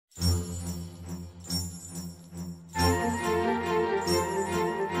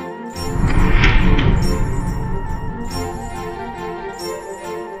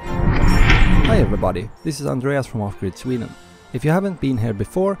everybody, this is Andreas from Offgrid Sweden. If you haven't been here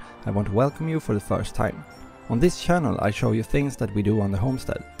before, I want to welcome you for the first time. On this channel I show you things that we do on the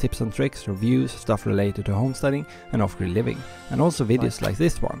homestead, tips and tricks, reviews, stuff related to homesteading and off-grid living, and also videos like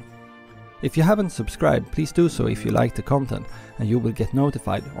this one. If you haven't subscribed, please do so if you like the content, and you will get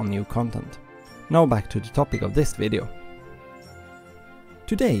notified on new content. Now back to the topic of this video.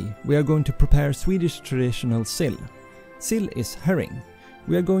 Today we are going to prepare Swedish traditional sill. Sill is herring.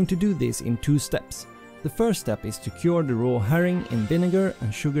 We are going to do this in 2 steps. The first step is to cure the raw herring in vinegar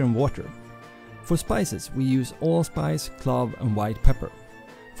and sugar and water. For spices we use allspice, clove and white pepper.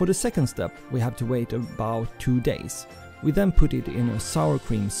 For the second step we have to wait about 2 days. We then put it in a sour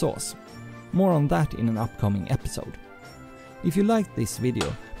cream sauce. More on that in an upcoming episode. If you liked this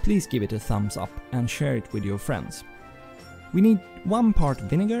video, please give it a thumbs up and share it with your friends. We need 1 part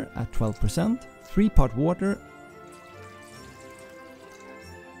vinegar at 12%, 3 part water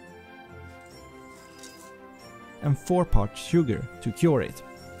and 4 parts sugar to cure it.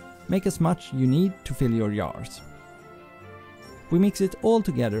 Make as much you need to fill your jars. We mix it all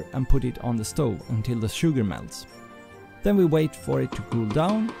together and put it on the stove until the sugar melts. Then we wait for it to cool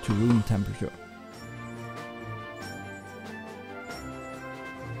down to room temperature.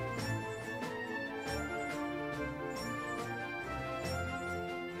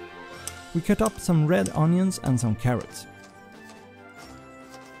 We cut up some red onions and some carrots.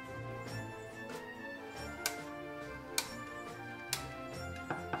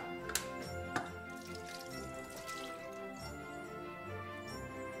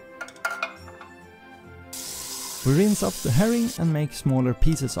 We rinse up the herring and make smaller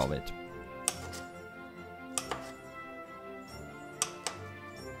pieces of it.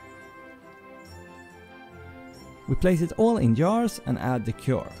 We place it all in jars and add the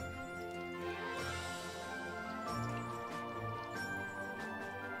cure.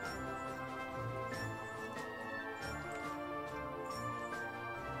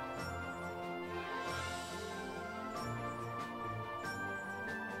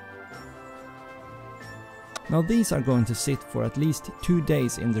 Now these are going to sit for at least 2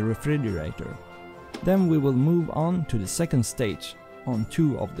 days in the refrigerator. Then we will move on to the second stage on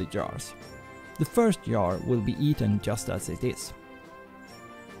 2 of the jars. The first jar will be eaten just as it is.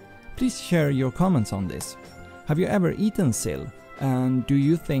 Please share your comments on this. Have you ever eaten sill, and do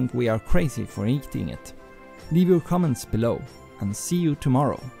you think we are crazy for eating it? Leave your comments below, and see you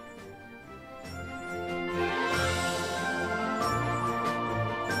tomorrow.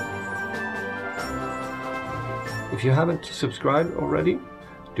 If you haven't subscribed already,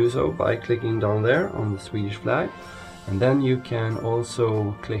 do so by clicking down there on the Swedish flag, and then you can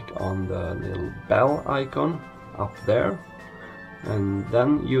also click on the little bell icon up there, and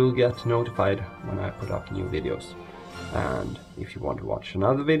then you'll get notified when I put up new videos. And if you want to watch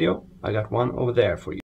another video, I got one over there for you.